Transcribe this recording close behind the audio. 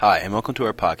Hi, and welcome to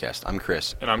our podcast. I'm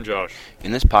Chris. And I'm Josh.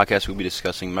 In this podcast, we'll be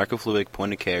discussing microfluidic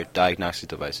point-of-care diagnostic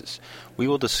devices. We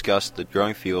will discuss the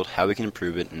growing field, how we can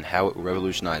improve it, and how it will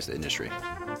revolutionize the industry.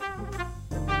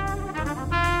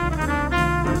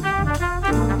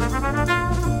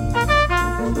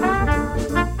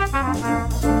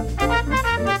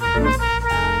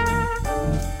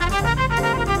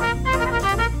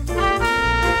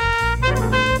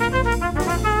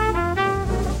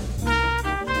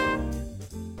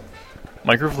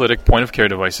 Microfluidic point-of-care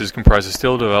devices comprise a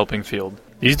still developing field.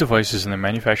 These devices and their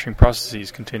manufacturing processes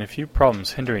contain a few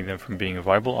problems hindering them from being a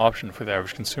viable option for the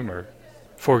average consumer.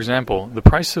 For example, the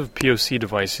price of POC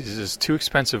devices is too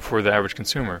expensive for the average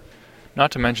consumer,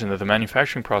 not to mention that the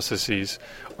manufacturing processes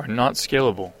are not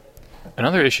scalable.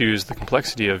 Another issue is the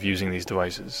complexity of using these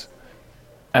devices.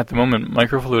 At the moment,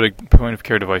 microfluidic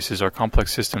point-of-care devices are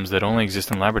complex systems that only exist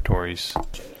in laboratories.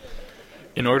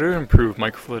 In order to improve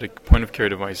microfluidic point-of-care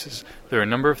devices, there are a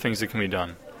number of things that can be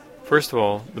done. First of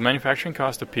all, the manufacturing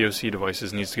cost of POC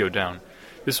devices needs to go down.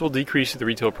 This will decrease the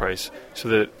retail price so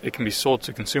that it can be sold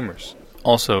to consumers.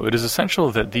 Also, it is essential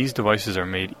that these devices are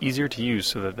made easier to use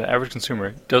so that the average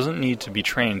consumer doesn't need to be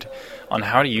trained on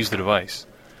how to use the device.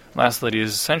 Lastly, it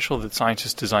is essential that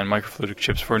scientists design microfluidic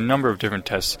chips for a number of different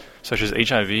tests, such as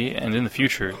HIV and, in the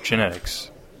future,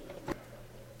 genetics.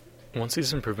 Once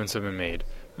these improvements have been made,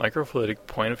 microfluidic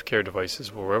point-of-care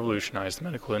devices will revolutionize the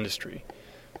medical industry.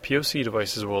 POC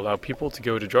devices will allow people to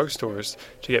go to drugstores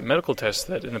to get medical tests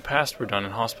that in the past were done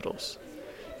in hospitals.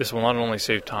 This will not only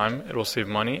save time, it will save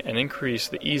money and increase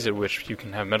the ease at which you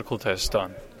can have medical tests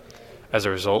done. As a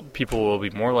result, people will be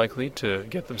more likely to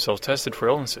get themselves tested for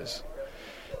illnesses.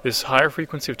 This higher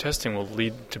frequency of testing will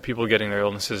lead to people getting their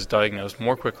illnesses diagnosed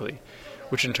more quickly,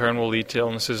 which in turn will lead to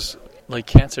illnesses like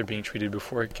cancer being treated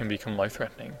before it can become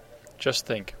life-threatening. Just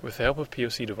think, with the help of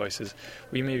POC devices,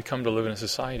 we may come to live in a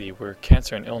society where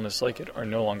cancer and illness like it are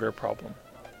no longer a problem.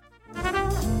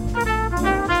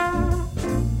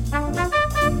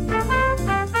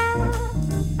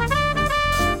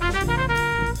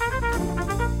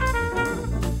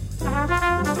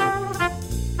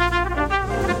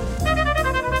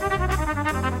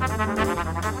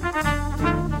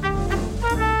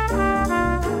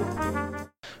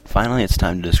 Finally, it's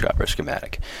time to describe our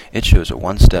schematic. It shows a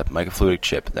one-step microfluidic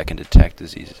chip that can detect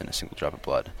diseases in a single drop of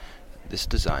blood. This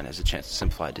design has a chance to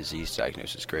simplify disease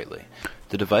diagnosis greatly.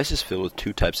 The device is filled with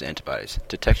two types of antibodies,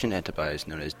 detection antibodies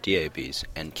known as DABs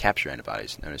and capture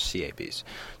antibodies known as CABs.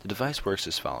 The device works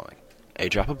as following. A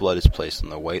drop of blood is placed on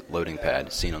the white loading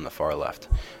pad seen on the far left.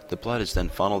 The blood is then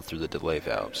funneled through the delay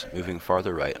valves, moving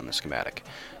farther right on the schematic.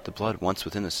 The blood, once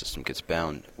within the system, gets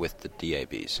bound with the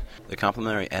DABs. The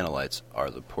complementary analytes are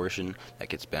the portion that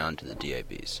gets bound to the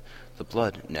DABs. The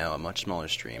blood, now a much smaller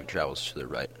stream, travels to the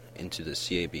right into the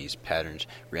CAB's patterned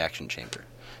reaction chamber,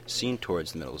 seen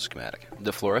towards the middle of the schematic.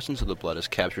 The fluorescence of the blood is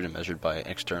captured and measured by an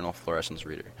external fluorescence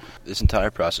reader. This entire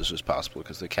process was possible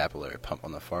because of the capillary pump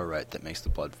on the far right that makes the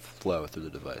blood flow through the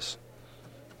device.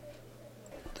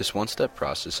 This one-step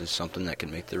process is something that can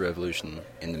make the revolution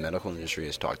in the medical industry,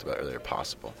 as talked about earlier,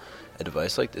 possible. A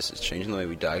device like this is changing the way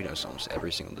we diagnose almost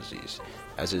every single disease.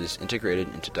 As it is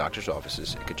integrated into doctors'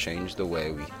 offices, it could change the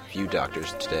way we view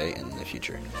doctors today and in the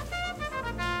future.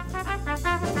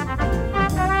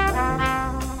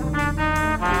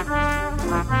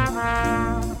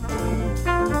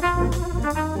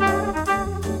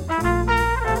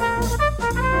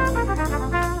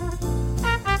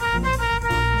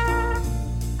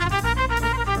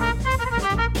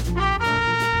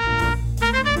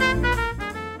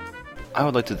 I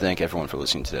would like to thank everyone for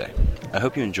listening today. I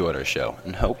hope you enjoyed our show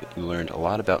and hope you learned a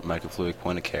lot about microfluidic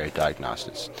point-of-care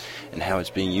diagnostics and how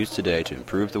it's being used today to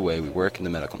improve the way we work in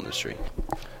the medical industry.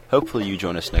 Hopefully you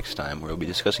join us next time where we'll be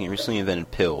discussing a recently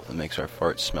invented pill that makes our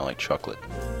farts smell like chocolate.